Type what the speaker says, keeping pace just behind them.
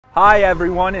Hi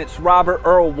everyone, it's Robert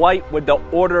Earl White with the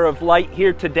Order of Light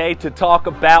here today to talk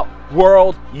about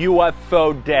World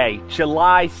UFO Day,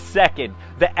 July 2nd,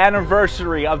 the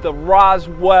anniversary of the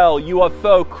Roswell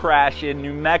UFO crash in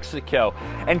New Mexico.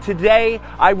 And today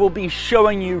I will be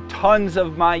showing you tons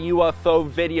of my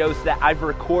UFO videos that I've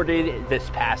recorded this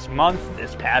past month,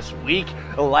 this past week,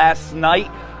 last night.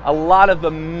 A lot of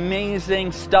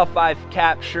amazing stuff I've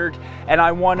captured, and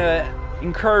I want to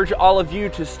encourage all of you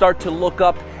to start to look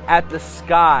up at the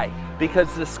sky,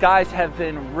 because the skies have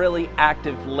been really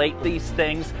active lately. These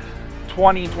things,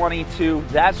 2022,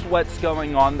 that's what's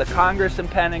going on. The Congress and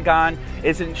Pentagon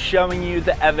isn't showing you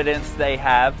the evidence they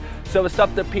have, so it's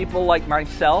up to people like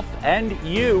myself and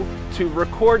you to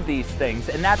record these things.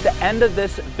 And at the end of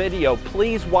this video,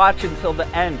 please watch until the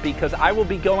end, because I will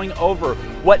be going over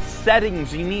what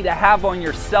settings you need to have on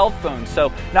your cell phone.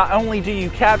 So not only do you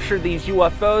capture these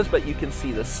UFOs, but you can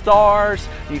see the stars,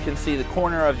 you can see the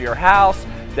corner of your house,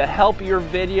 to help your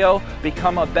video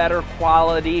become a better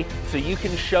quality so you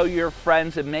can show your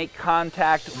friends and make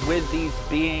contact with these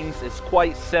beings. It's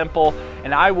quite simple,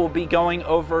 and I will be going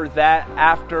over that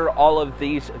after all of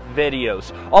these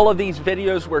videos. All of these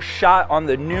videos were shot on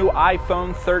the new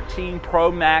iPhone 13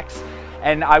 Pro Max,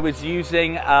 and I was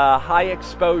using high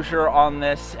exposure on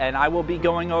this, and I will be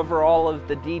going over all of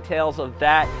the details of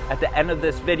that at the end of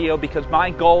this video, because my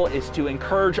goal is to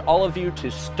encourage all of you to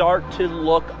start to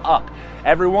look up.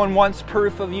 Everyone wants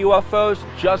proof of UFOs.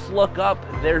 Just look up.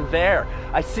 They're there.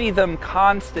 I see them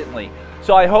constantly.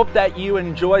 So I hope that you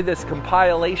enjoy this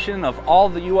compilation of all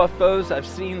the UFOs I've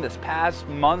seen this past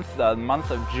month, the month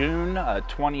of June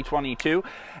 2022,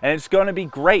 and it's going to be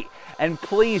great. And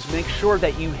please make sure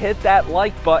that you hit that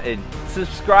like button,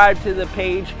 subscribe to the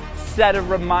page, set a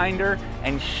reminder,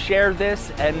 and share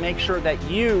this, and make sure that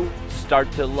you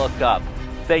start to look up.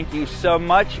 Thank you so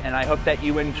much, and I hope that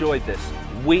you enjoyed this.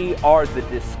 We are the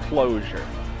disclosure.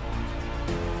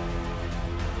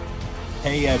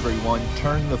 Hey everyone,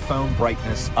 turn the phone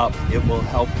brightness up. It will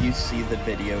help you see the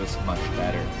videos much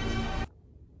better.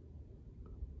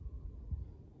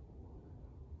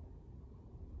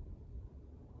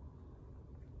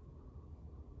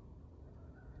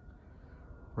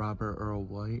 Robert Earl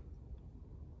White.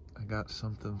 I got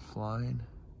something flying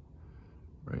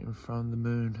right in front of the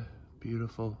moon.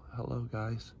 Beautiful. Hello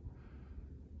guys.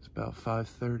 It's about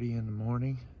 5:30 in the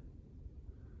morning.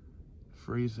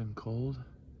 Freezing cold.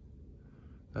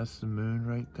 That's the moon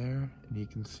right there, and you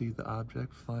can see the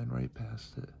object flying right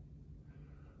past it.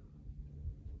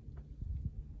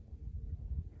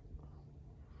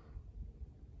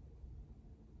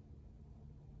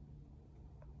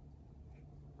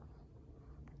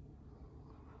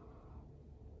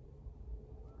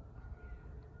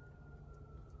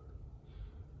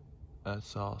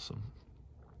 That's awesome.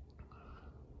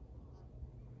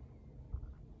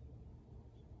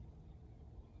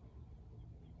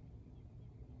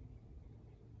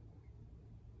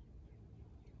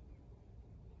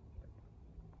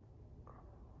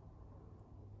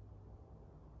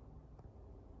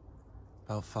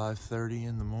 About 5:30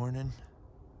 in the morning.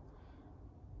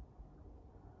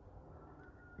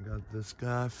 Got this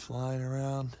guy flying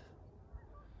around.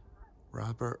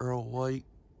 Robert Earl White.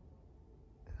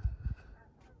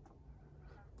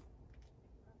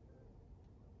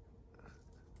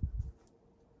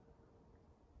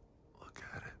 Look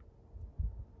at it.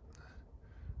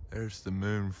 There's the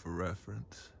moon for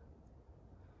reference.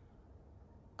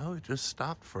 Oh, it just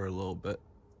stopped for a little bit.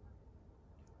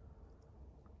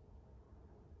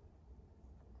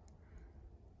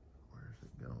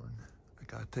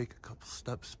 I gotta take a couple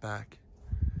steps back.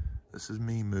 This is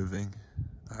me moving.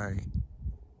 Alright.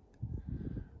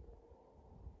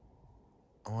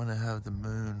 I want to have the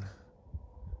moon.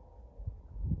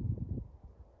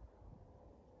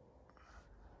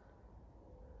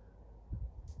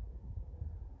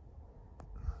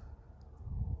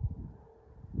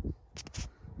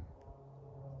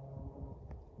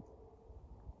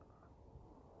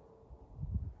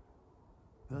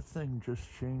 That thing just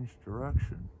changed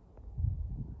direction.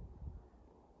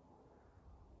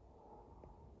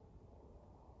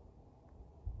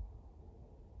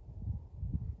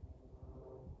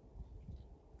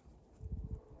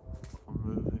 I'm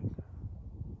moving.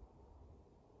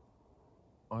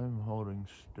 I'm holding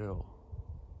still.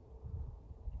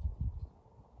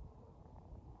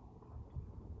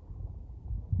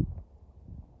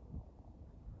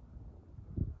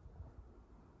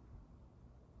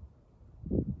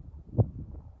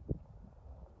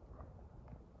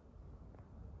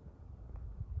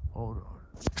 Hold on.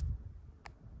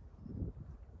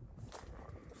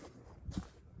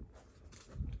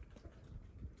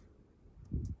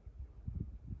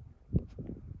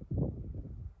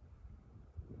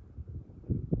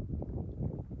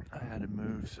 had to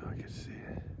move so I could see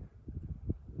it.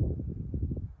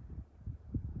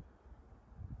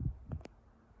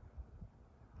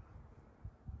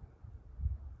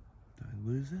 Did I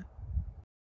lose it?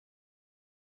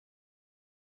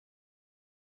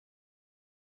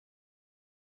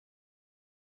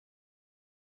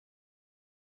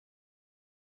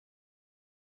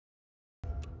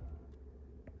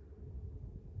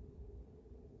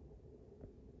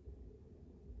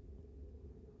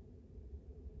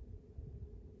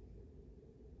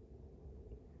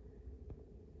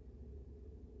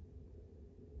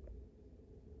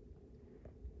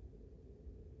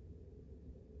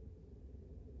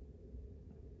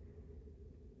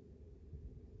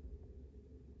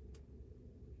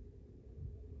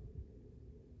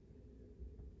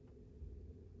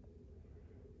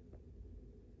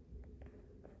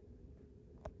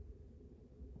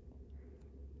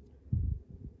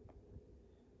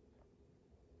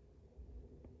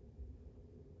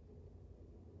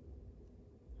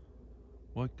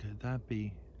 What could that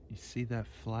be? You see that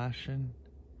flashing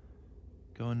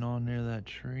going on near that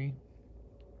tree?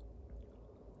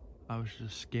 I was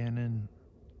just scanning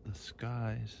the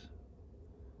skies.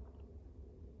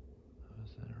 That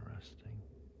was interesting.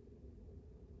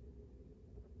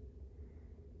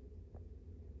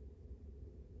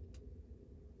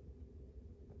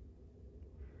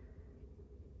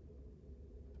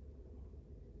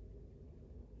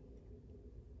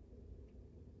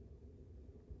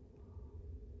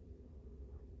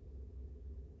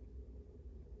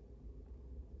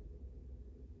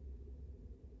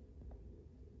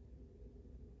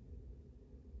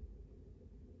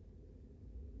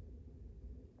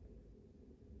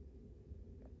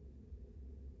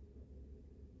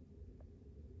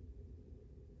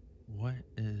 What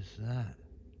is that?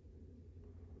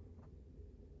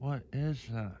 What is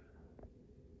that?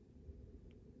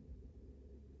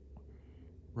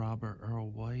 Robert Earl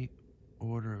White,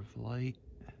 Order of Light.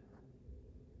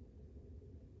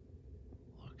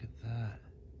 Look at that.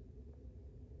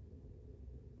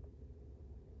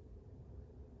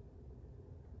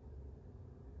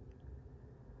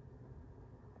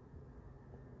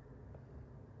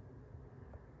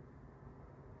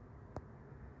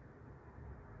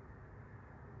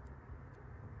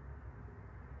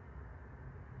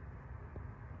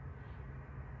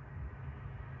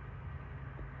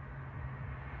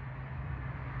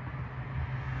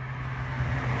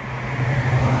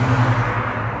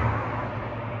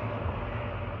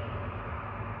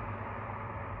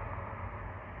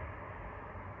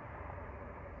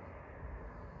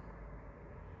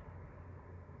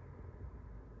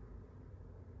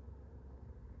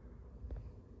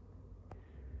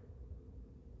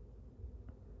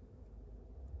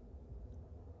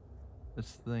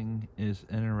 This thing is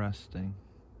interesting.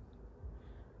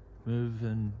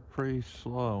 Moving pretty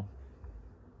slow.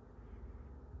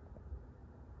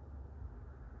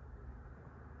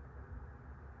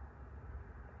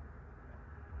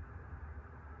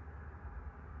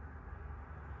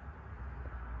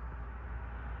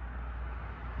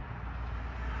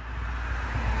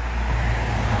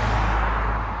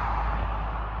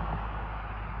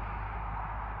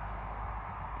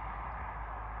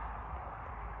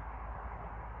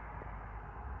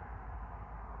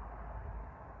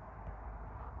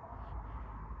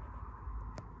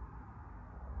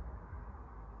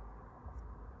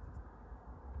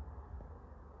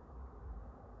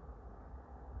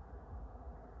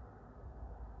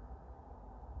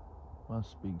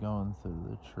 Must be going through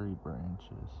the tree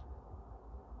branches.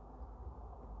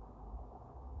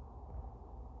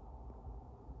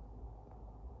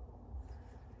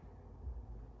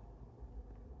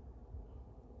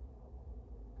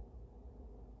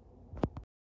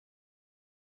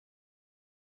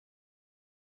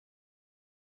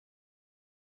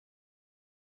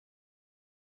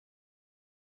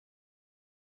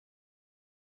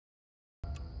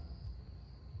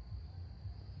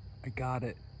 I got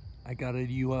it. I got a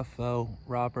UFO,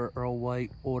 Robert Earl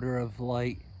White, Order of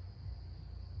Light.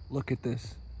 Look at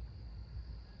this.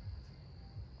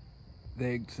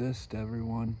 They exist,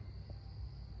 everyone.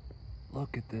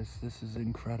 Look at this. This is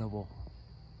incredible.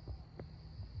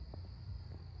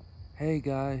 Hey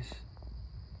guys.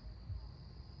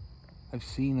 I've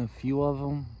seen a few of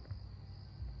them.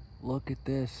 Look at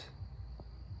this.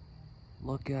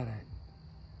 Look at it.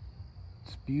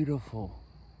 It's beautiful.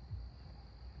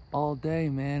 All day,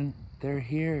 man. They're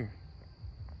here.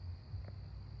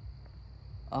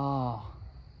 Oh,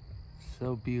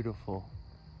 so beautiful.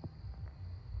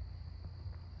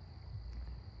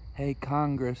 Hey,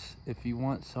 Congress, if you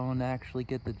want someone to actually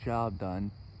get the job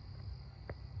done,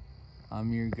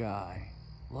 I'm your guy.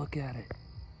 Look at it.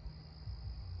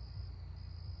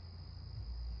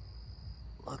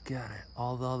 Look at it.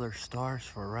 All the other stars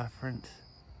for reference.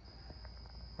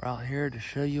 We're out here to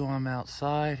show you I'm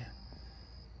outside.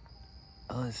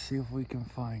 Let's see if we can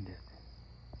find it.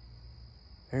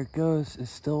 There it goes.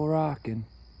 It's still rocking.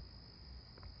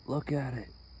 Look at it.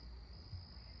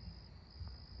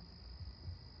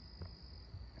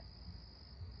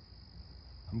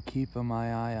 I'm keeping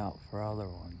my eye out for other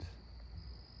ones.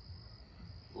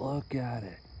 Look at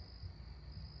it.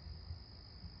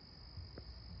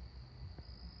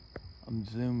 I'm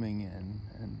zooming in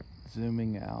and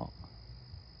zooming out.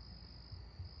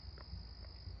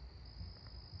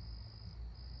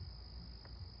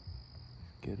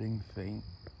 Getting faint.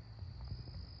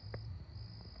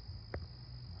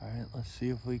 Alright, let's see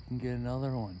if we can get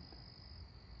another one.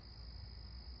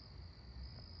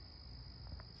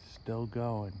 Still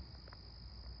going.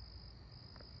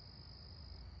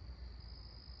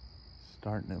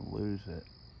 Starting to lose it.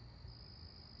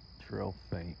 It's real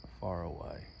faint, far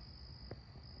away.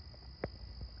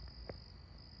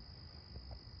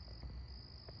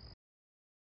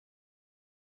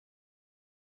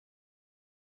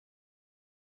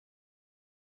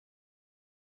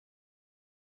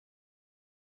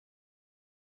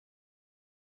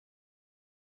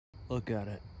 Look at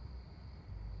it.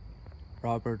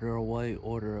 Robert Earl White,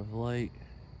 Order of Light.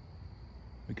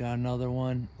 We got another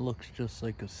one. Looks just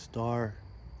like a star.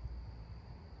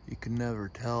 You can never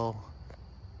tell.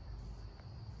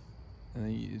 And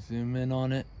then you zoom in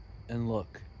on it and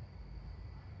look.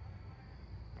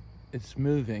 It's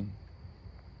moving.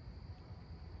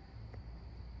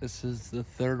 This is the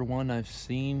third one I've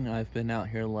seen. I've been out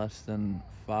here less than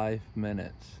 5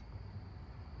 minutes.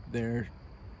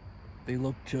 They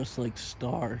look just like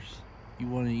stars. You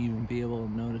wouldn't even be able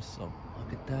to notice them.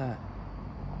 Look at that.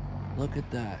 Look at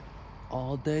that.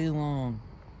 All day long.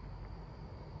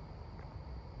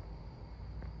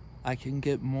 I can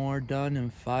get more done in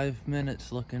 5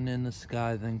 minutes looking in the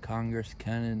sky than Congress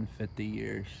can in 50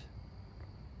 years.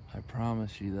 I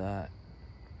promise you that.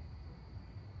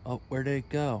 Oh, where'd it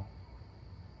go?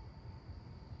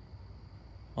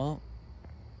 Well,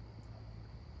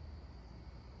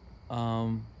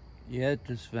 yeah, it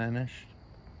just vanished.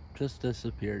 Just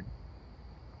disappeared.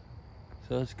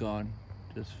 So it's gone.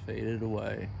 Just faded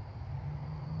away.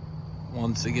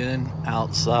 Once again,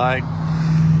 outside.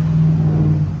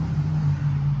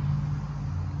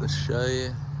 To show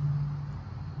you.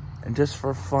 And just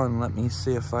for fun, let me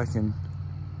see if I can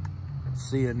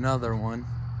see another one.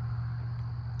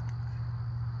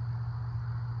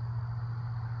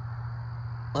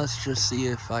 Let's just see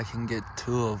if I can get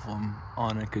 2 of them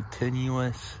on a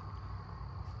continuous.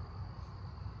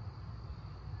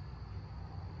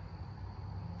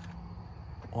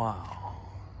 Wow.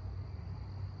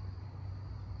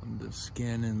 I'm just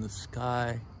scanning the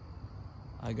sky.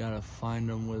 I gotta find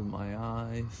them with my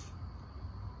eyes.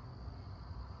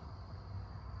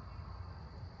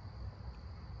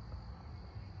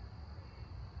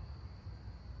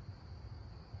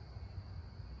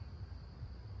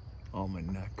 Oh, my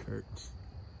neck hurts.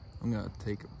 I'm gonna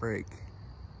take a break.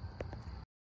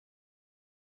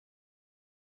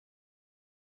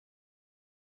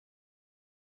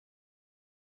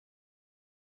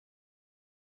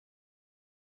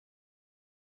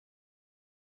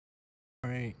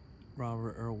 Alright,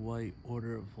 Robert Earl White,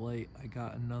 Order of Light. I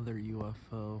got another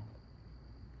UFO.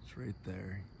 It's right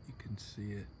there. You can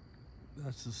see it.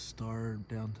 That's a star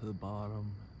down to the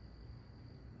bottom.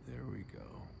 There we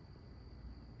go.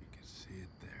 You can see it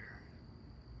there.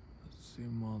 Let's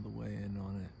zoom all the way in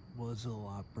on it. Was a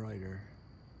lot brighter.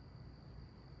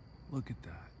 Look at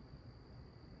that.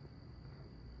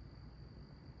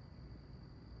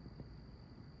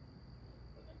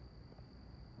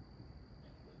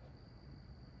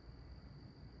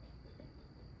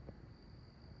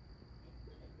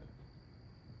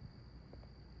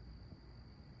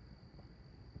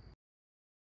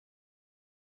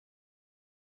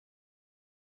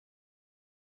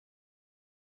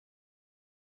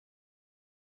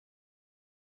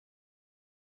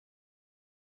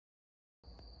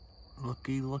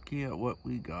 Looky at what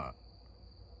we got.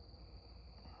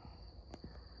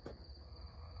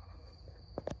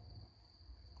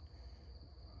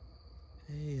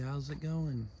 Hey, how's it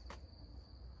going?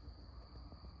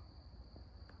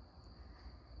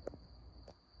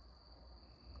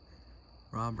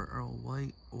 Robert Earl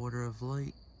White, Order of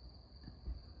Light.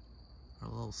 Our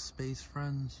little space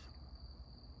friends.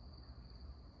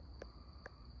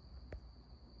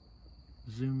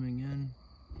 Zooming in.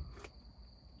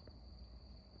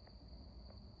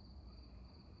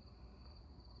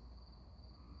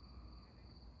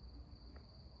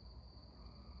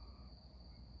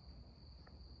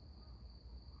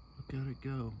 Look at it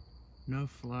go. No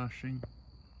flashing.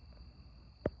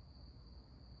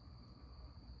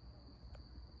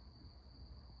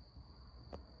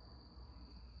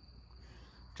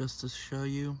 Just to show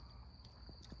you,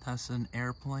 that's an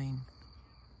airplane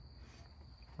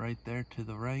right there to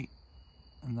the right,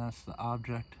 and that's the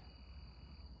object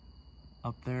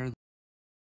up there.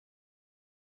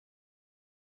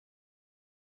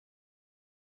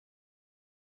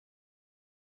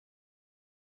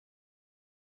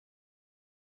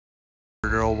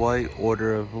 Earl White,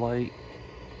 Order of Light.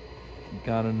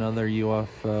 Got another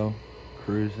UFO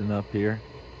cruising up here.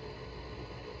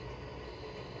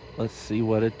 Let's see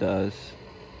what it does.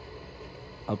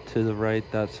 Up to the right,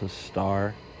 that's a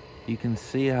star. You can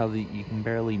see how you can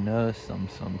barely notice them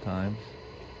sometimes.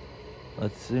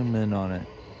 Let's zoom in on it.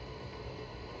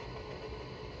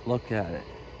 Look at it.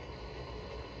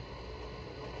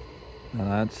 Now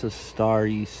that's a star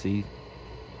you see.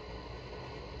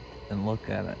 And look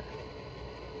at it.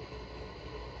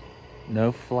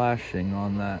 No flashing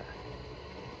on that.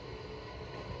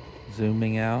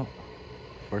 Zooming out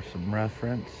for some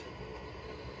reference.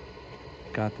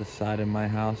 Got the side of my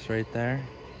house right there.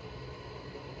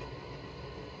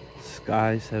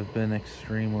 Skies have been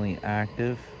extremely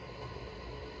active.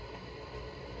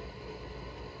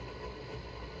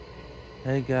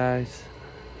 Hey guys,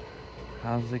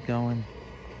 how's it going?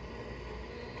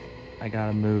 I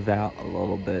gotta move out a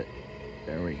little bit.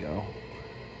 There we go.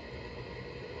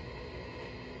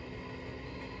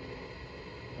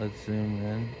 Let's zoom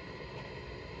in.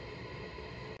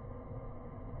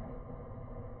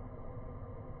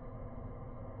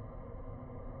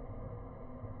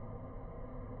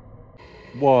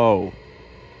 Whoa.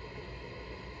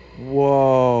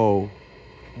 Whoa.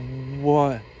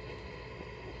 What?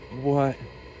 What?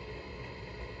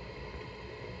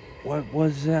 What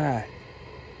was that?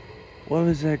 What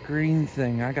was that green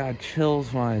thing? I got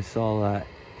chills when I saw that.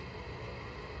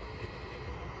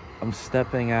 I'm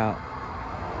stepping out.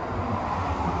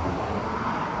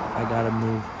 I gotta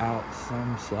move out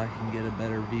some so I can get a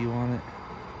better view on it.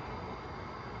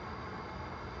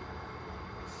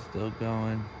 Still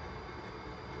going.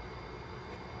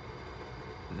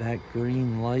 That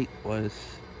green light was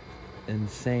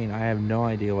insane. I have no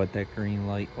idea what that green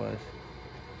light was.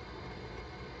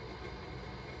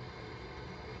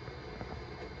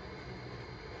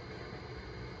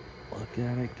 Look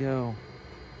at it go.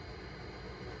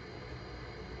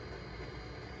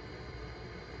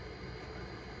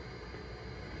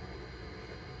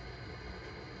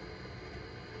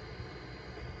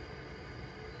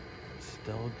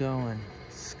 Still going.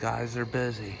 Skies are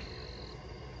busy.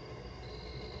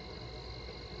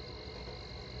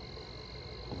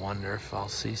 I wonder if I'll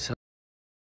see some.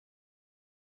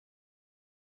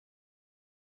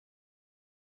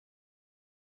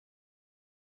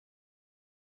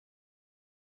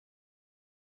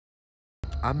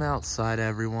 I'm outside,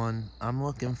 everyone. I'm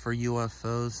looking for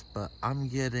UFOs, but I'm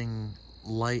getting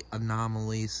light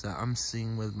anomalies that I'm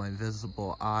seeing with my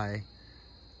visible eye.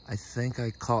 I think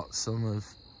I caught some of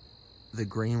the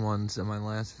green ones in my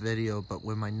last video, but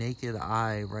with my naked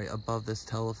eye right above this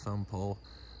telephone pole,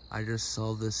 I just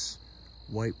saw this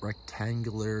white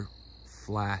rectangular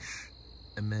flash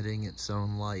emitting its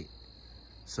own light.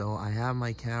 So I have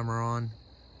my camera on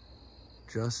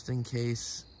just in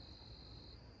case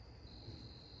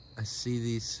I see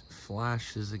these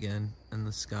flashes again in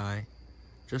the sky,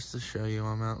 just to show you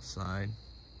I'm outside.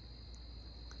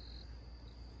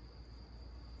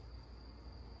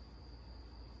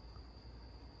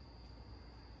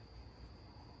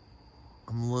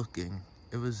 I'm looking.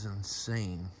 It was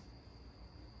insane.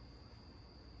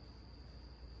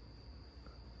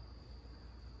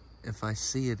 If I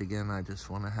see it again, I just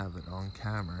want to have it on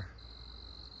camera.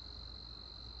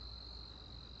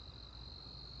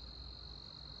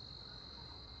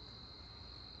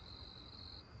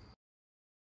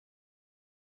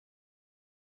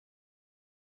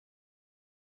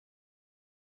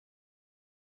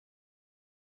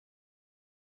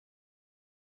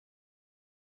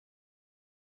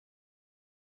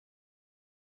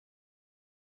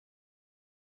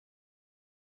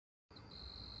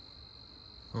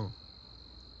 Oh,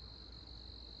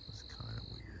 that's kind of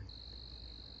weird.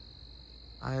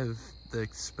 I have the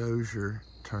exposure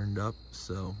turned up,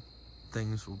 so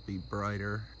things will be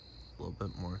brighter, a little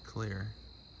bit more clear.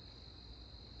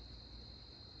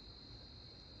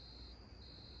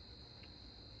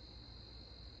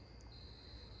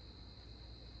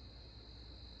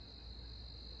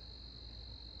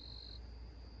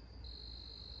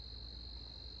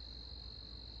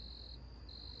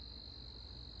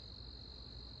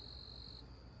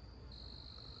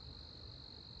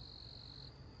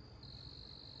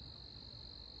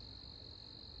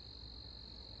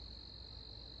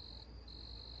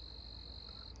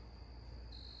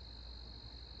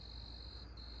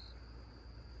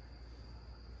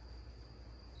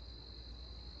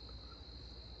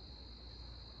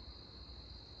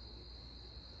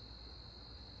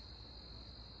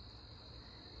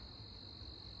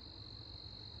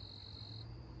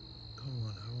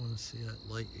 see that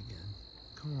light again.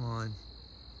 Come on.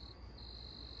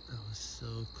 That was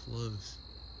so close.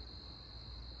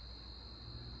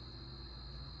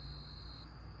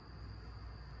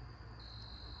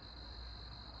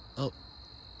 Oh,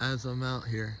 as I'm out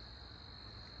here,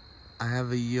 I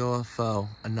have a UFO,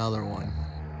 another one.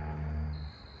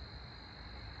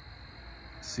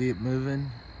 See it moving?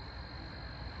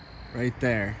 Right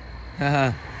there.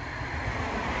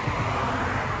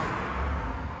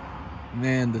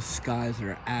 Man, the skies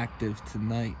are active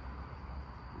tonight.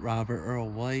 Robert Earl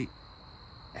White.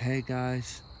 Hey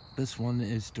guys, this one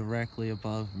is directly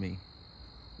above me.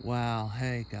 Wow,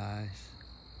 hey guys.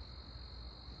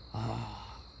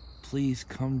 Please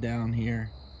come down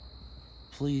here.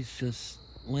 Please just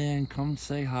land, come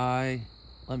say hi.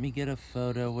 Let me get a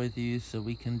photo with you so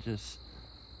we can just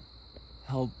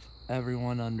help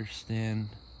everyone understand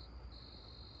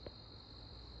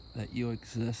that you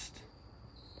exist.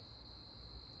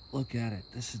 Look at it,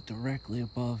 this is directly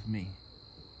above me.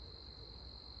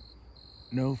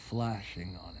 No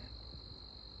flashing on it.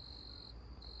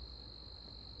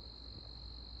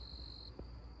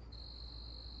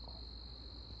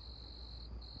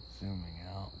 Zooming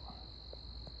out.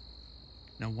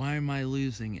 Now why am I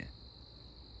losing it?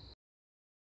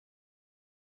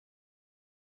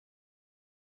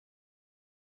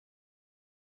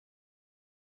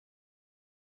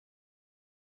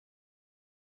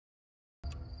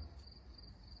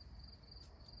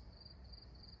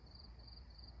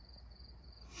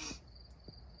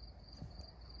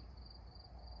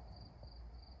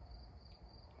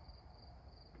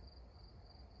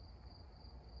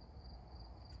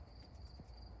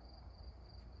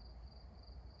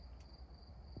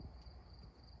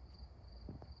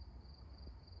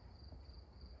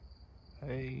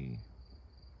 Hey,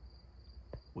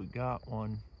 we got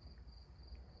one.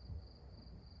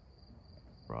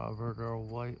 Robert Earl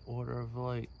White, Order of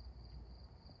Light.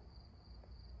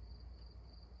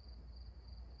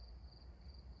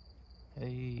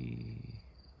 Hey,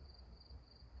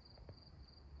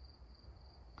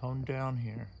 come down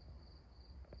here.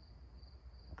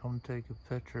 Come take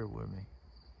a picture with me.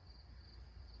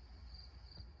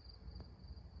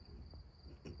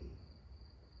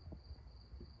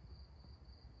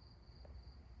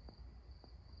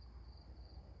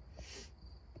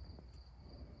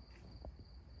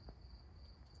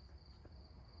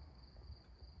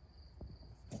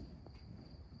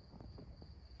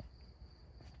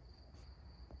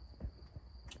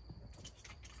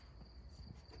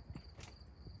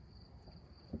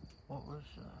 What was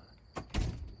that?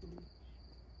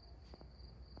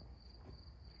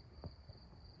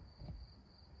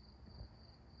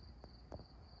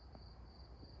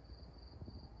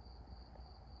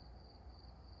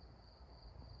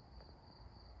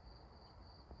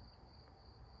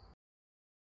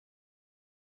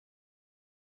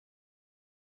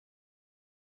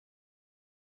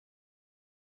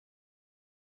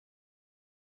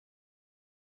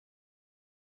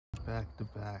 Back to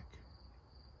back.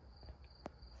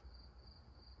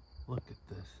 Look at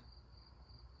this.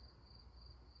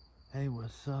 Hey,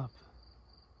 what's up?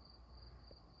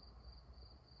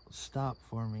 Stop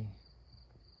for me.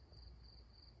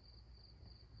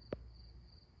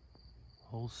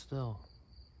 Hold still.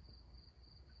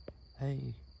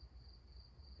 Hey.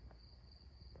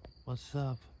 What's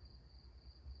up?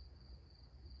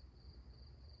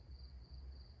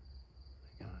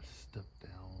 I gotta step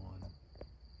down one.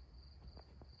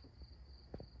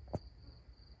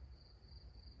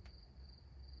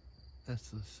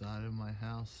 That's the side of my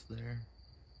house there.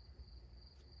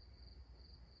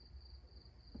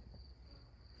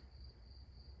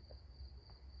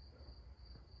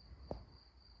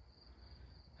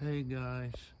 Hey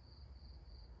guys.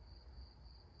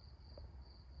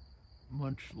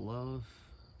 Much love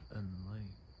and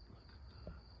light. Look at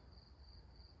that.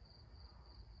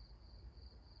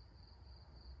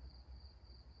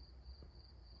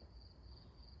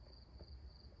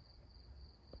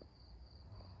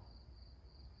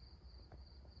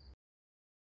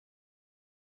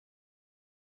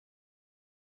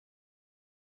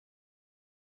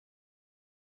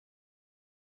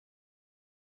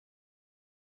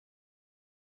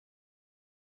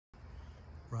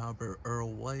 Robert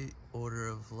Earl White, Order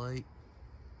of Light.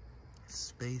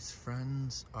 Space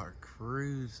friends are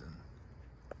cruising.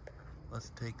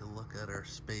 Let's take a look at our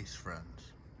space friends.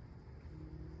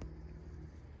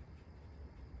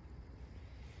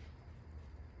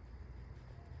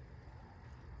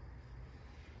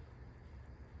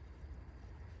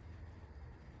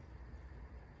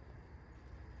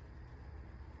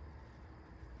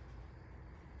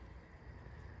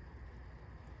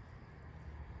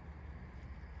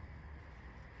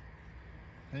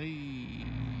 Hey.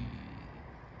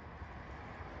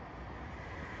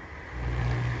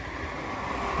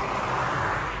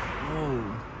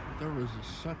 Whoa, there was a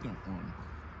second one.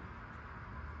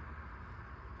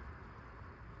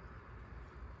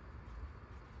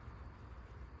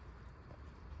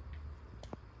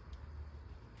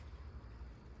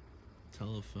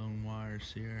 Telephone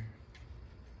wires here.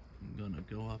 I'm gonna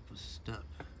go up a step.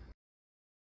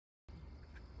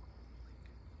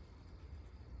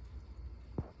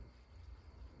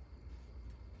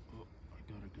 Oh, I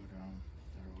gotta go down.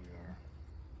 There we are.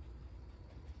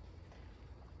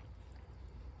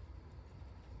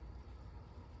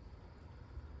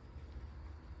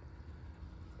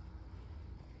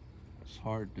 It's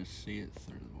hard to see it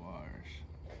through the wires.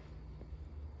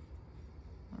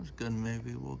 That's good,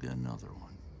 maybe we'll get another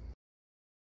one.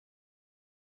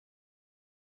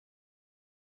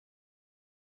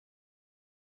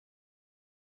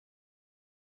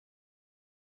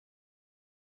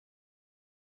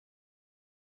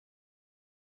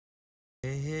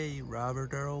 Hey,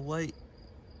 Robert Earl White.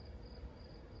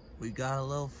 We got a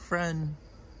little friend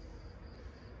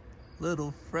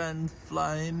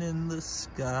flying in the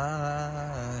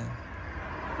sky.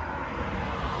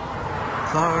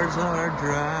 Cars are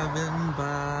driving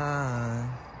by,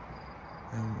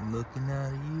 and we're looking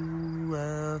at a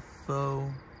UFO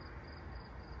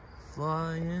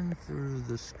flying through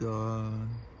the sky.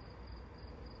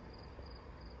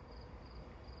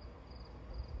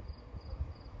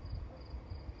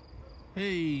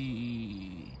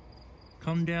 Hey,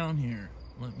 come down here.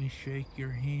 Let me shake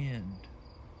your hand.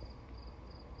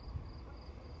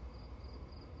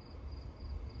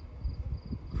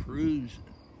 Cruising.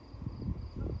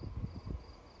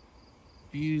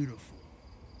 Beautiful.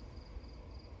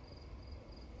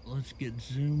 Let's get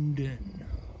zoomed in.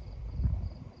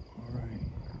 All right.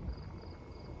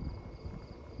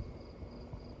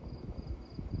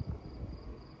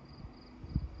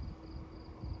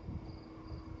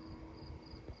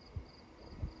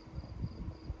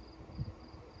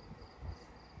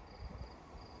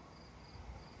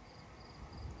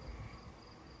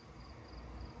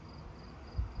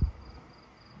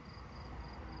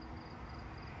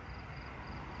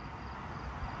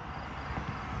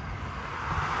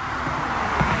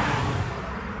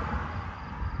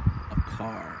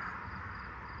 Car.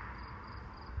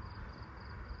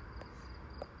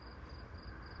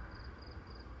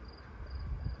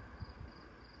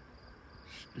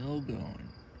 Still going.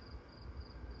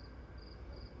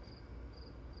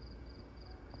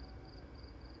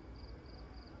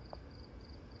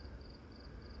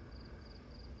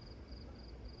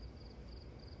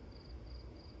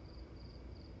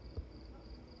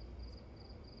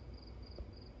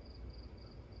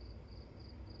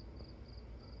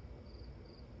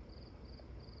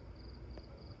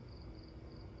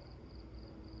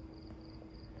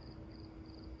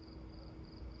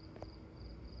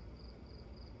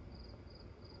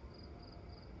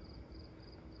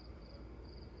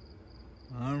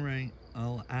 Alright,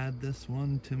 I'll add this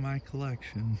one to my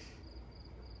collection.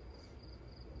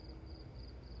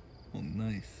 Oh,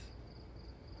 nice.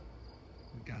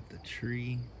 We got the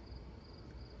tree.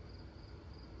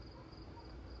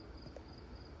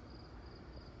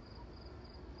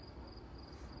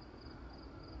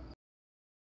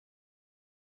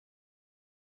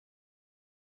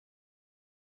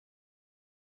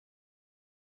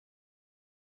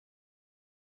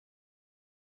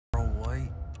 Earl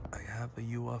White, I have a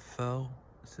UFO.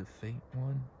 It's a faint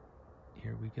one.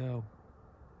 Here we go.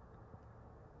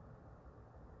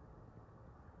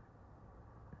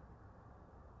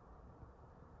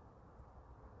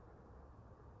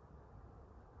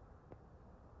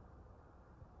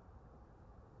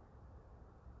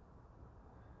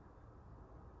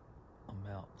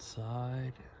 I'm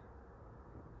outside.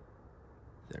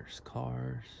 There's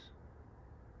cars.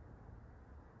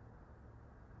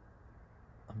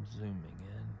 I'm zooming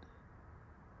in.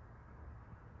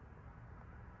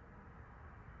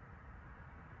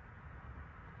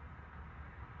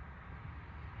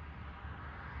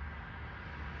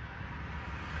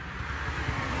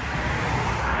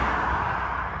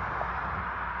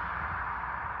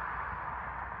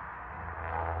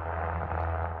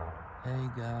 Hey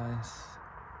guys,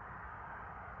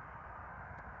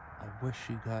 I wish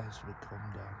you guys would come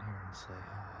down here and say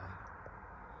hi.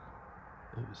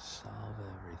 It would solve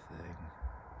everything.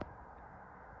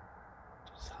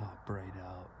 Just hop right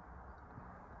out.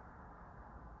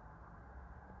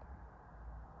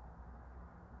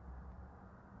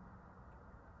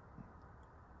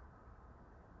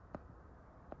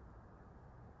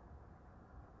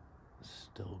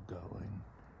 Still going.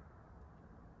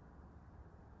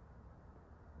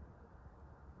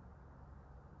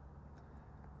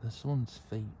 This one's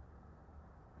fake.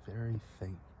 Very fake.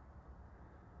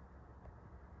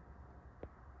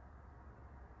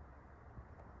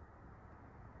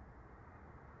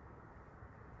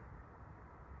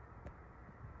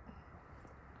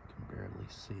 Can barely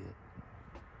see it.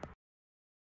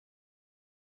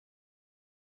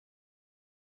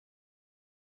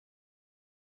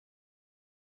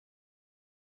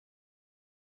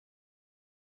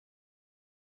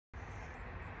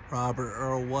 Robert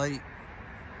Earl White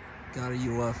got a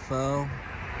UFO.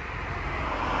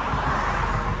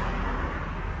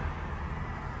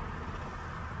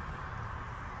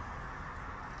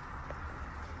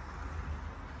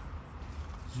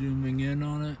 Zooming in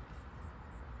on it.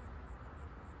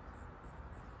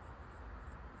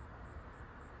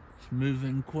 It's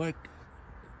moving quick.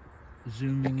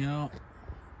 Zooming out.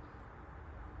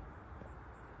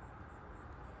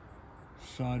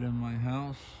 Side of my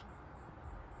house.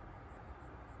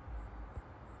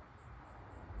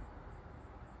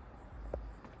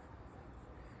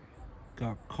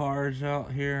 Got cars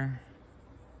out here.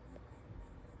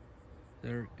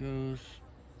 There it goes.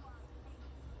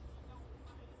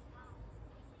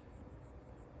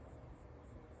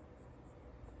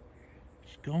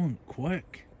 It's going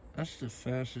quick. That's the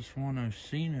fastest one I've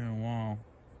seen in a while.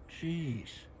 Jeez.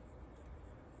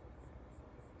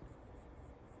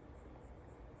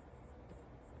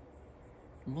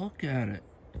 Look at it.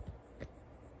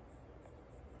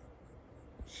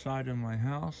 Side of my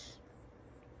house.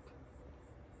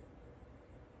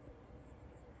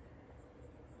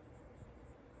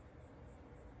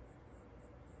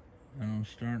 And I'm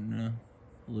starting to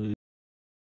lose.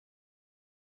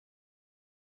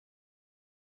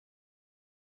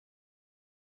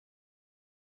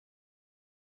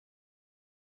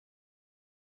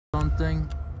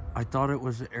 Something. I thought it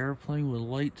was an airplane with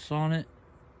lights on it.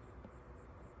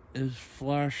 It was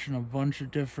flashing a bunch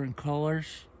of different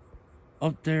colors.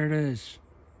 Oh, there it is.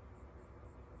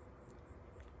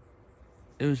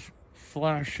 It was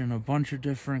flashing a bunch of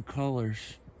different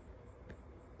colors.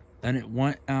 And it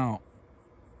went out.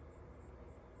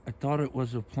 I thought it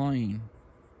was a plane.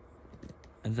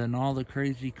 And then all the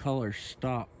crazy colors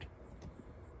stopped.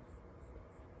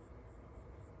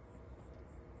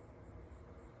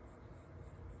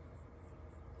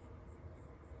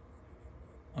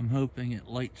 I'm hoping it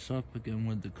lights up again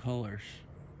with the colors.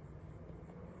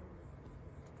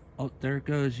 Oh, there it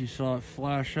goes. You saw it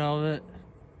flash out of it.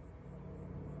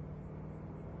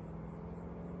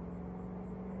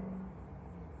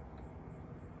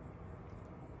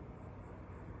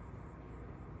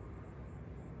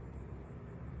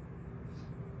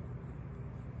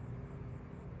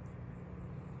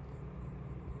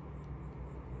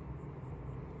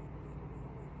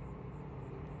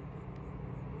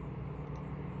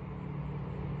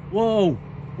 Whoa,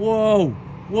 whoa,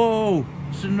 whoa,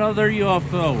 it's another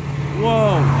UFO.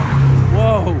 Whoa,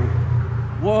 whoa,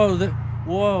 whoa,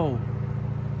 whoa.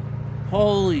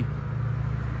 Holy,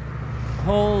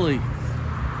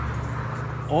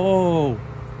 oh,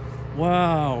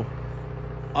 wow.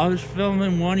 I was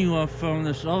filming one UFO and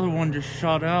this other one just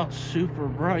shot out super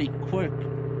bright, quick.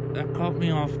 That caught me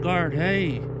off guard.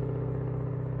 Hey,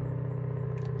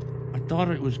 I thought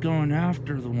it was going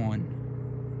after the one.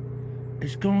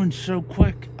 It's going so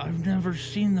quick. I've never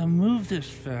seen them move this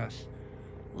fast.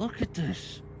 Look at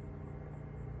this.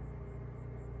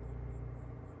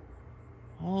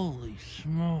 Holy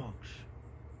smokes.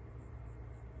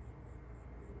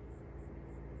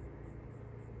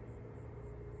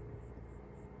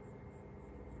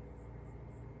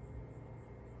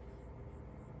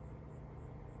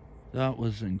 That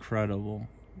was incredible.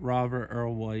 Robert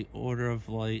Earl White, Order of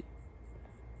Light.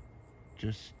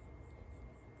 Just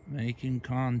making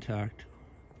contact.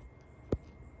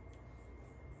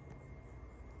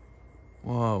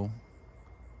 Whoa.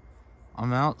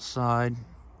 I'm outside.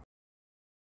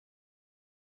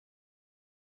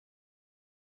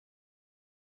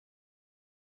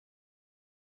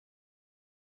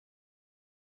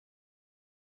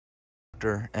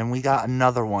 And we got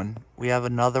another one. We have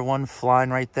another one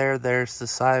flying right there. There's the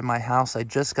side of my house. I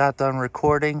just got done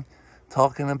recording,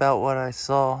 talking about what I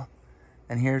saw.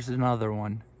 And here's another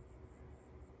one.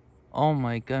 Oh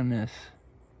my goodness.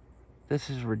 This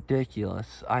is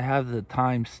ridiculous. I have the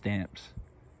timestamps.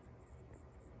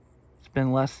 It's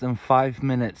been less than 5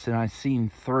 minutes and I've seen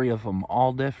 3 of them,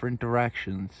 all different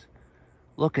directions.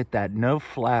 Look at that, no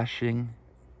flashing.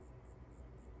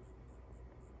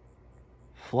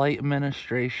 Flight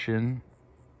administration,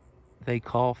 they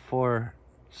call for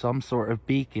some sort of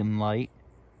beacon light.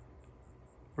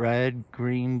 Red,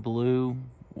 green, blue,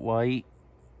 white,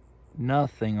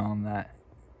 nothing on that.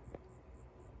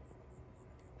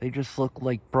 They just look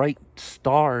like bright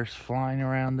stars flying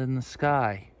around in the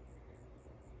sky.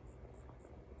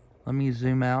 Let me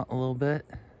zoom out a little bit.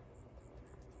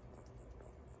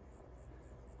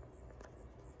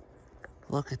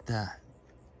 Look at that.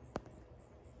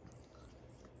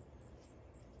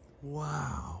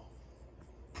 Wow.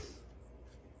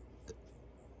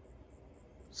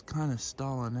 It's kind of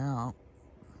stalling out.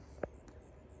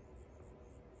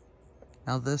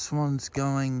 Now this one's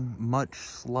going much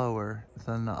slower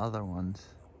than the other ones.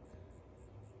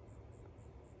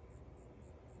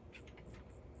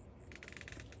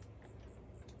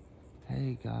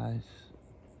 Hey guys,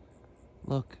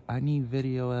 look, I need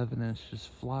video evidence.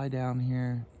 Just fly down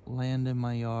here, land in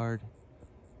my yard.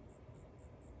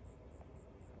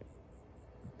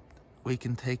 We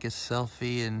can take a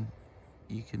selfie and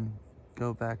you can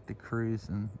go back to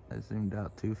cruising. I zoomed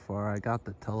out too far. I got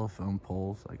the telephone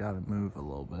poles. I gotta move a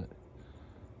little bit.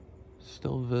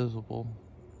 Still visible.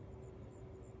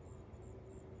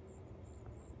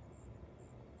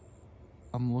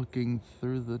 I'm looking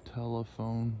through the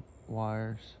telephone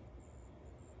wires.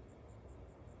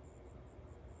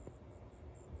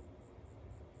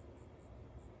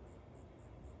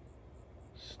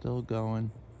 Still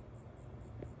going.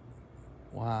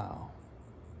 Wow.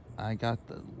 I got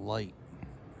the light.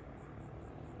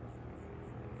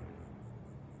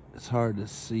 It's hard to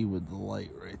see with the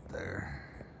light right there.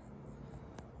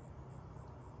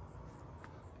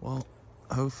 Well,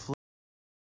 hopefully.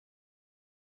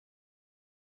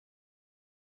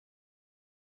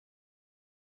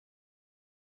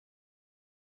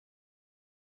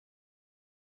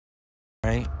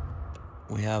 Right,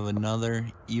 we have another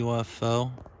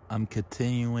UFO. I'm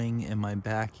continuing in my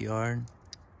backyard.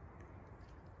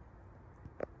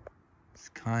 It's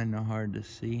kind of hard to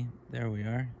see. There we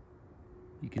are.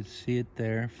 You can see it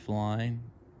there flying.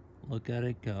 Look at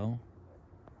it go.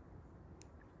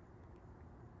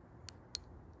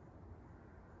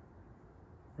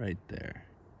 Right there.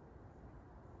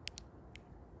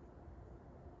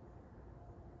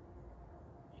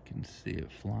 You can see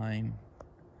it flying.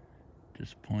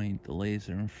 Just point the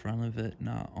laser in front of it,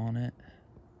 not on it.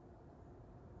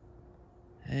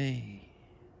 Hey,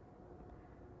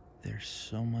 there's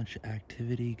so much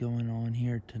activity going on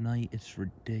here tonight, it's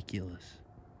ridiculous.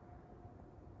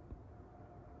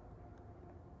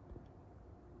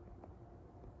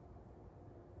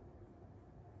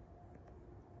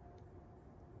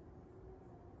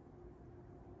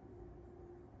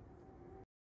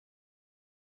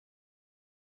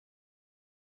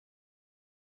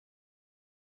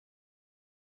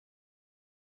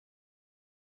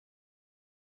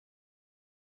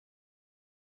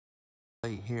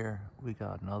 Right here, we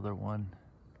got another one.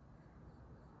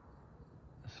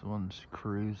 This one's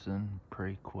cruising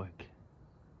pretty quick.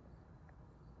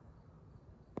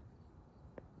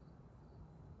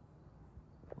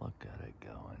 Look at it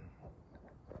going.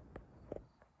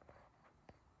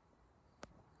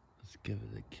 Let's give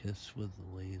it a kiss with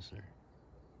the laser.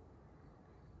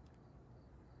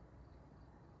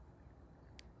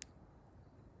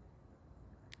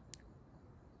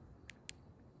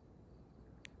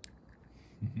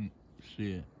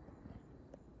 See it.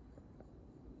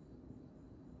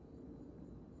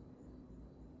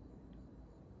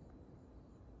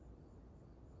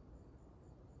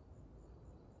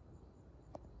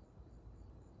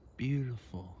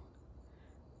 Beautiful.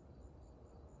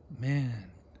 Man,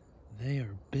 they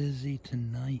are busy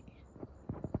tonight.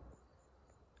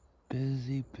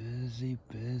 Busy, busy,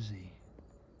 busy.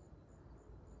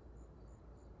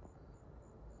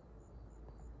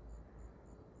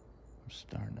 I'm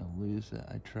starting to lose it.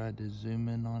 I tried to zoom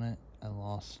in on it. I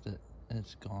lost it.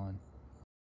 It's gone.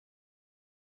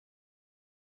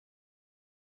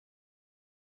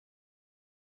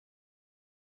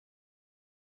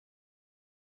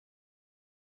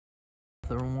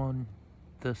 Other one,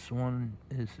 this one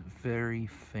is very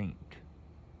faint.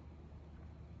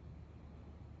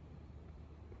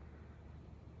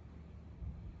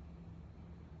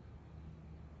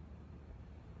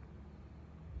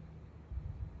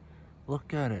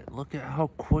 Look at it. Look at how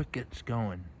quick it's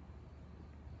going.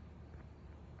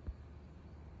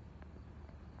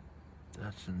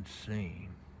 That's insane.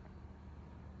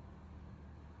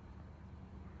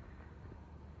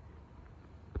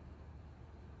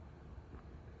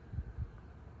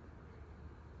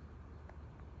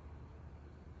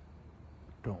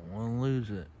 Don't want to lose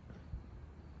it.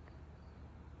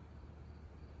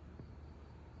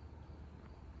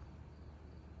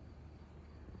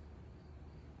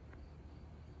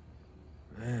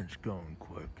 Man, it's going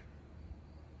quick.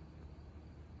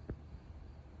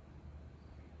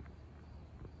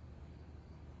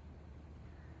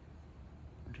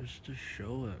 just to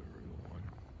show everyone.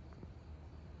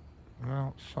 I'm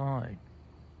outside.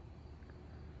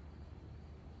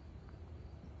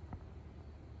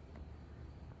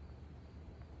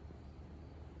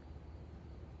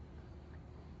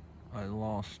 I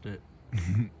lost it.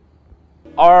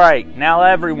 Alright, now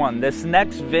everyone, this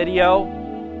next video,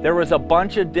 there was a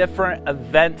bunch of different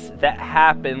events that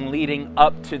happened leading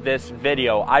up to this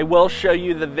video. I will show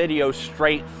you the video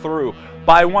straight through,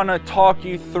 but I want to talk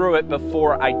you through it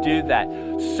before I do that.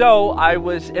 So I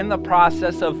was in the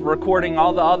process of recording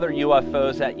all the other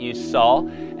UFOs that you saw,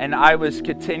 and I was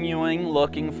continuing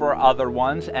looking for other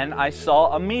ones, and I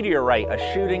saw a meteorite,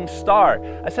 a shooting star.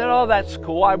 I said, oh, that's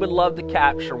cool, I would love to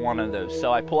capture one of those.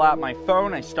 So I pull out my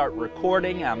phone, I start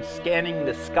recording, I'm scanning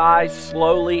the sky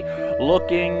slowly,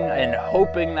 looking and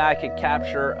hoping that I could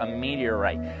capture a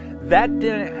meteorite. That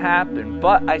didn't happen,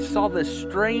 but I saw this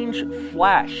strange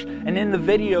flash, and in the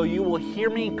video you will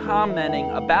hear me commenting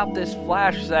about this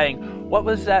flash, saying, what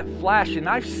was that flash? And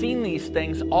I've seen these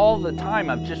things all the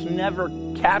time, I've just never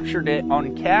captured it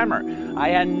on camera. I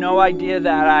had no idea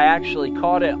that I actually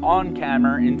caught it on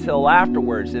camera until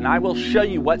afterwards, and I will show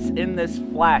you what's in this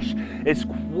flash. It's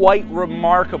quite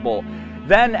remarkable.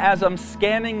 Then as I'm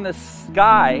scanning the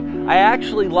sky, I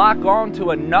actually lock on to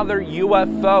another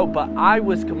UFO, but I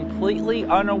was completely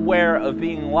unaware of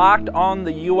being locked on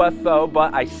the UFO,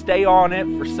 but I stay on it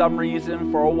for some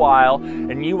reason for a while,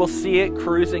 and you will see it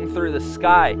cruising through the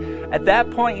sky. At that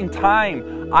point in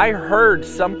time, I heard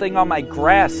something on my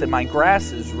grass, and my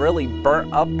grass is really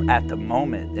burnt up at the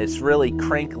moment. It's really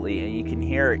crinkly, and you can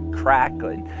hear it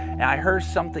crackling. And I heard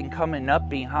something coming up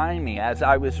behind me as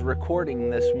I was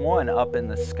recording this one up in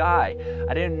the sky.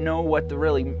 I didn't know what to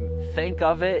really think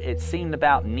of it. It seemed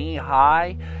about knee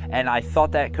high, and I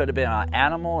thought that could have been an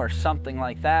animal or something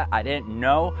like that. I didn't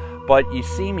know, but you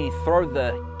see me throw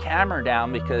the camera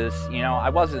down because, you know, I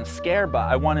wasn't scared, but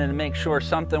I wanted to make sure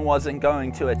something wasn't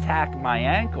going to attack my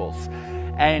ankles.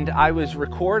 And I was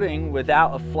recording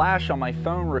without a flash on my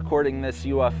phone, recording this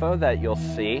UFO that you'll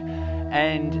see.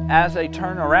 And as I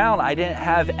turn around, I didn't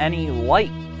have any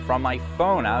light from my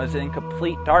phone. I was in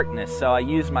complete darkness. So I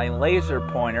used my laser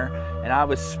pointer, and I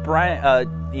was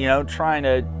trying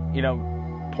to,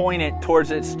 point it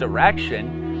towards its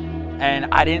direction. And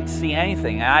I didn't see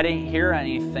anything. And I didn't hear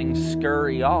anything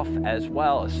scurry off as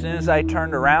well. As soon as I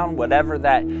turned around, whatever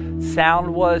that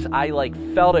sound was, I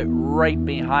felt it right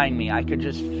behind me. I could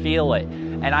just feel it.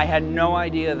 And I had no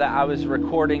idea that I was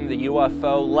recording the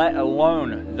UFO, let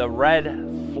alone the red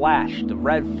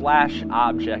flash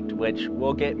object, which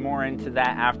we'll get more into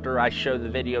that after I show the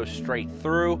video straight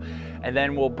through, and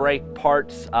then we'll break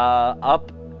parts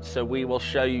up, so we will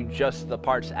show you just the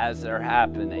parts as they're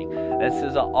happening. This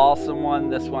is an awesome one.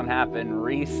 This one happened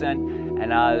recent,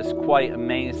 and it was quite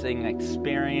amazing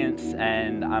experience,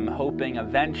 and I'm hoping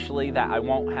eventually that I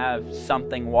won't have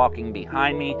something walking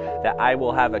behind me, that I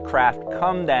will have a craft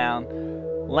come down,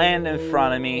 land in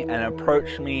front of me, and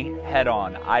approach me head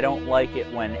on. I don't like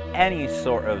it when any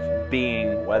sort of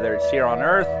being, whether it's here on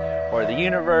Earth or the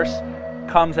universe,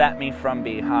 comes at me from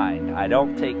behind. I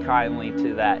don't take kindly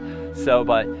to that.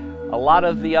 But a lot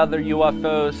of the other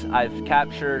UFOs I've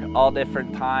captured all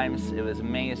different times. It was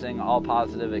amazing, all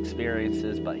positive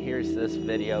experiences, but here's this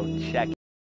video. Check it.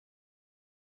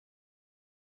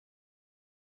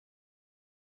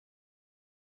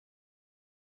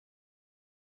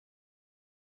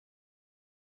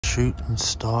 Shooting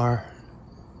star.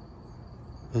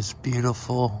 It was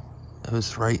beautiful. It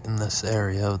was right in this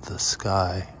area of the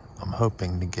sky. I'm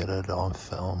hoping to get it on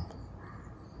film.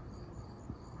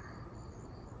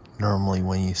 Normally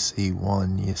when you see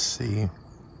one, you see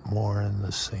more in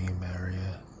the same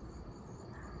area.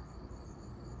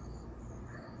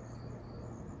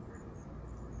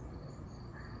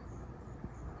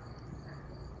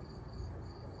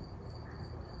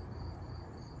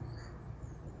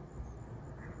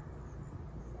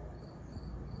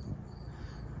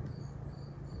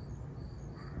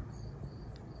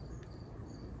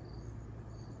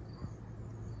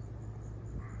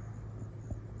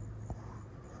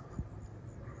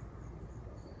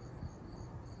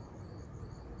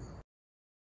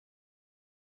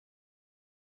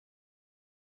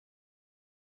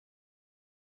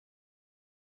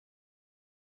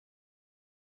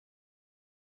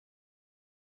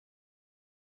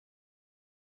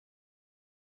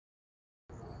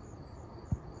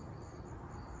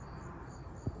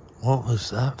 What was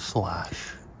that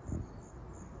flash?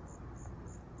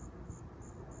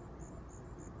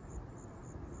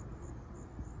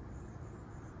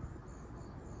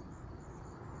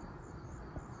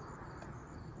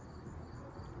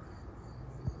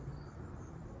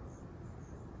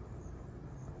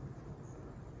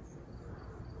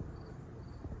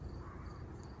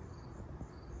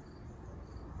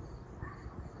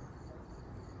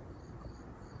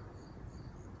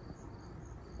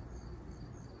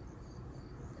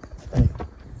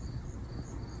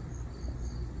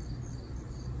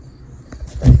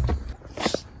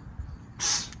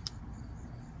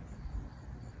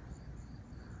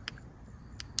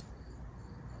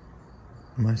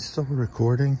 Am I still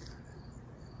recording?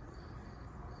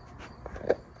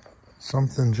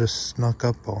 Something just snuck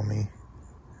up on me.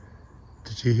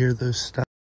 Did you hear those steps?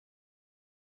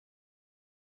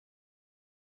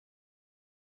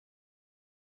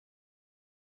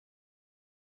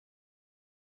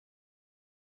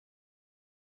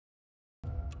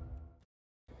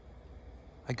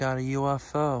 I got a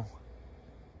UFO.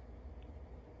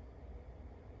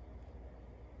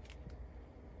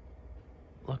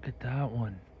 Look at that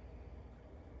one.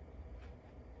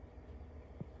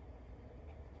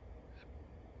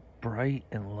 Bright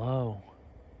and low.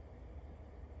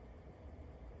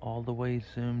 All the way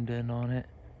zoomed in on it.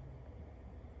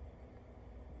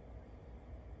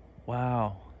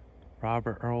 Wow.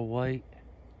 Robert Earl White.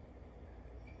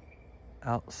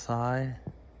 Outside.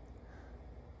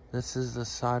 This is the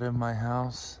side of my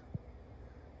house.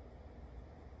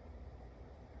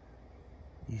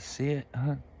 You see it,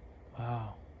 huh?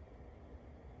 Wow.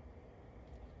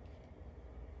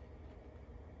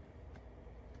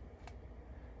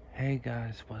 Hey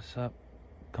guys, what's up?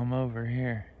 Come over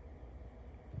here.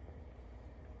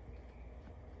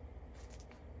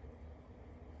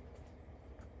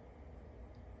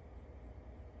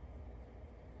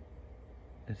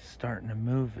 It's starting to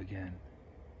move again.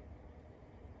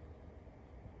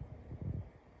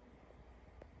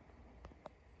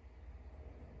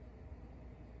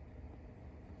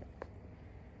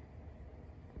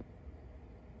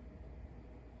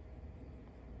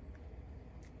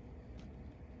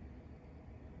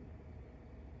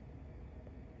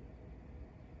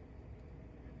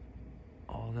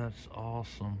 Oh, that's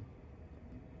awesome.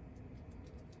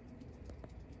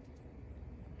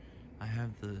 I have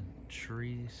the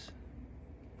trees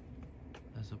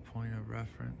as a point of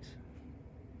reference.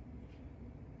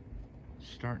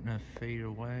 Starting to fade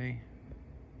away.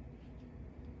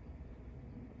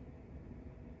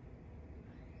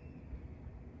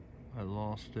 I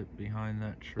lost it behind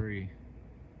that tree.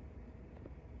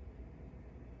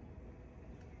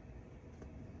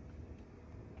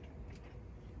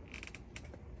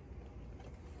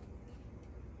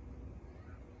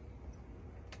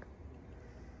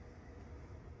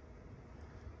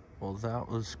 Well, that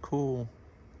was cool.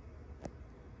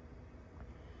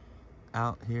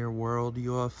 Out here, World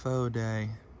UFO Day.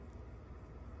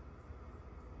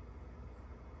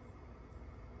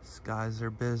 Skies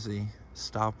are busy.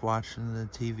 Stop watching the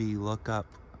TV, look up.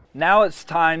 Now it's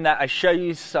time that I show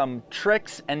you some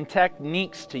tricks and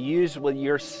techniques to use with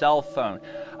your cell phone.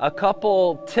 A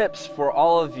couple tips for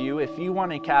all of you if you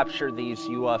want to capture these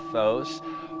UFOs.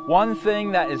 One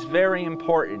thing that is very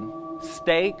important,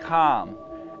 stay calm.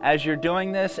 As you're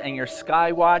doing this and you're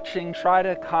sky watching, try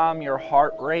to calm your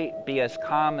heart rate, be as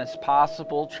calm as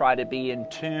possible, try to be in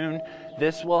tune.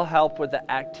 This will help with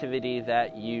the activity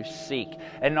that you seek.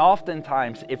 And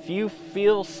oftentimes, if you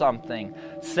feel something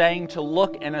saying to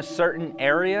look in a certain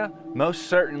area, most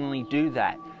certainly do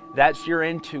that. That's your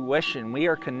intuition. We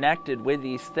are connected with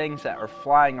these things that are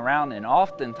flying around, and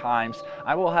oftentimes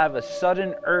I will have a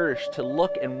sudden urge to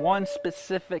look in one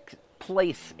specific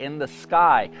place in the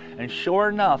sky, and sure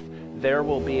enough, there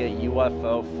will be a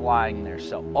UFO flying there.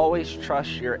 So always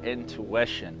trust your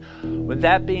intuition. With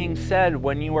that being said,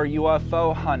 when you are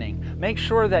UFO hunting, make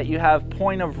sure that you have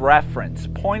point of reference.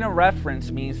 Point of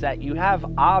reference means that you have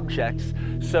objects,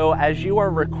 so as you are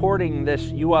recording this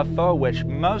UFO, which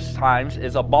most times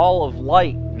is a ball of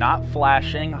light, not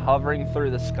flashing, hovering through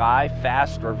the sky,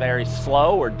 fast or very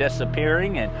slow, or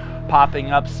disappearing and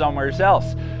popping up somewhere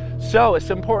else. So it's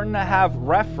important to have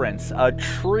reference, a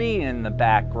tree in the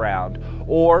background,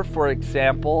 or for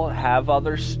example, have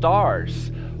other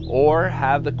stars, or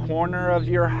have the corner of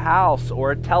your house,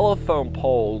 or a telephone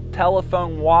pole,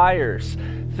 telephone wires.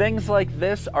 Things like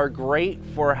this are great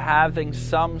for having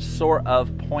some sort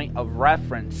of point of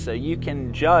reference, so you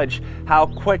can judge how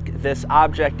quick this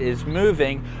object is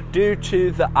moving due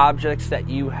to the objects that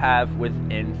you have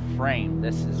within frame.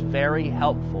 This is very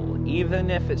helpful. Even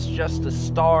if it's just the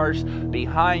stars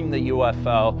behind the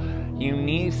UFO, you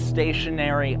need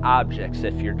stationary objects.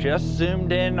 If you're just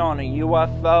zoomed in on a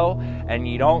UFO and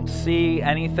you don't see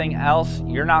anything else,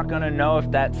 you're not going to know if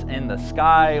that's in the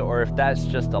sky or if that's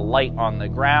just a light on the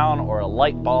ground or a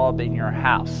light bulb in your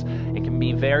house. It can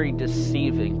be very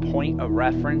deceiving. Point of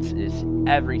reference is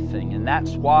everything, and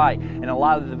that's why in a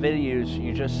lot of the videos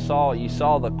you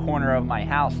saw the corner of my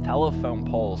house, telephone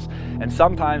poles, and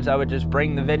sometimes I would just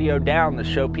bring the video down to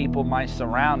show people my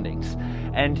surroundings.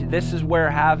 And this is where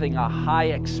having a high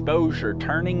exposure,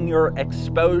 turning your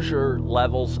exposure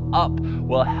levels up,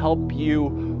 will help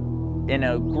you in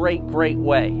a great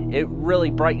way. It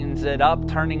really brightens it up,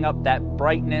 turning up that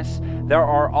brightness. There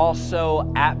are also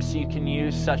apps you can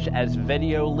use, such as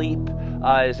Video Leap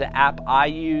is an app I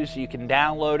use. You can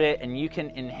download it and you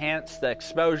can enhance the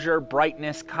exposure,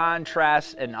 brightness,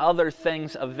 contrast, and other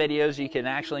things of videos. You can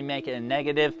actually make it a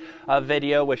negative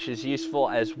video, which is useful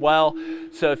as well.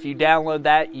 So if you download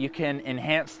that, you can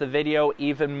enhance the video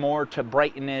even more to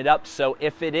brighten it up. So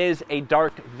if it is a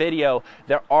dark video,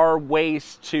 there are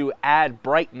ways to add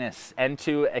brightness and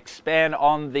to expand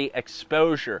on the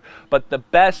exposure. But the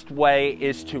best way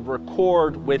is to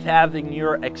record with having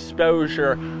your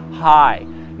exposure high.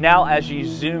 Now as you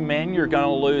zoom in, you're going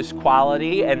to lose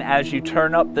quality, and as you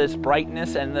turn up this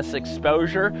brightness and this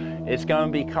exposure, it's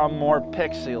going to become more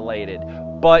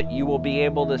pixelated. But you will be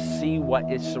able to see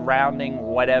what is surrounding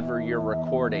whatever you're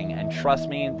recording. And trust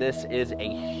me, this is a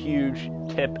huge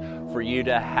tip for you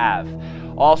to have.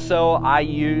 Also, I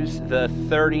use the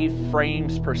 30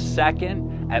 frames per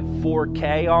second at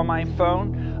 4K on my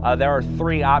phone. There are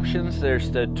three options. There's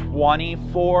the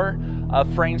 24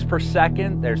 frames per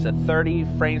second, there's a 30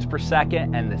 frames per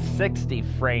second, and the 60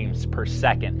 frames per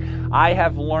second. I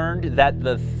have learned that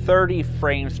the 30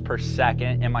 frames per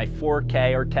second in my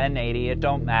 4K or 1080, it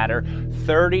don't matter,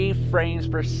 30 frames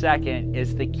per second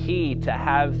is the key to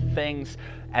have things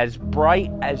as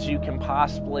bright as you can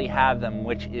possibly have them,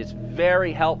 which is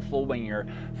very helpful when you're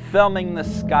filming the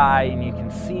sky and you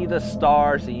can see the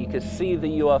stars and you can see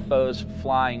the UFOs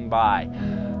flying by.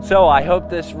 So I hope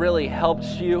this really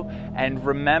helps you, and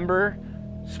remember,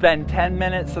 spend 10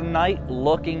 minutes a night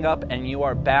looking up and you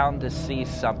are bound to see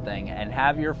something. And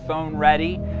have your phone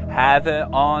ready, have it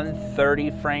on 30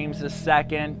 frames a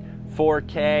second,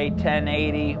 4K,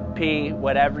 1080p,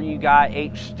 whatever you got,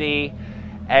 HD,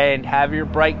 and have your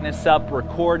brightness up,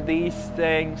 record these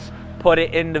things, put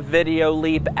it in the Video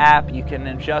Leap app. You can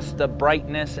adjust the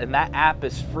brightness, and that app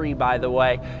is free, by the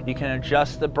way. You can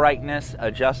adjust the brightness,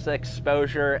 adjust the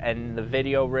exposure, and the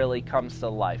video really comes to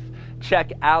life.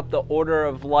 Check out the Order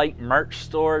of Light merch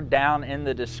store down in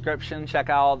the description. Check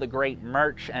out all the great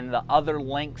merch and the other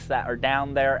links that are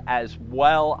down there as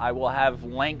well. I will have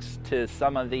links to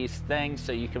some of these things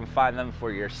so you can find them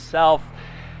for yourself.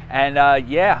 And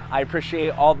yeah, I appreciate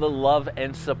all the love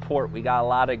and support. We got a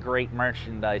lot of great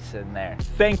merchandise in there.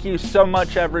 Thank you so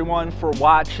much, everyone, for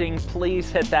watching. Please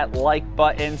hit that like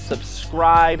button,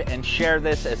 subscribe, and share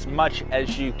this as much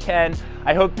as you can.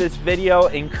 I hope this video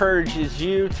encourages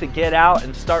you to get out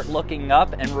and start looking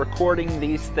up and recording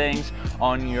these things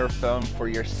on your phone for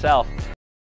yourself.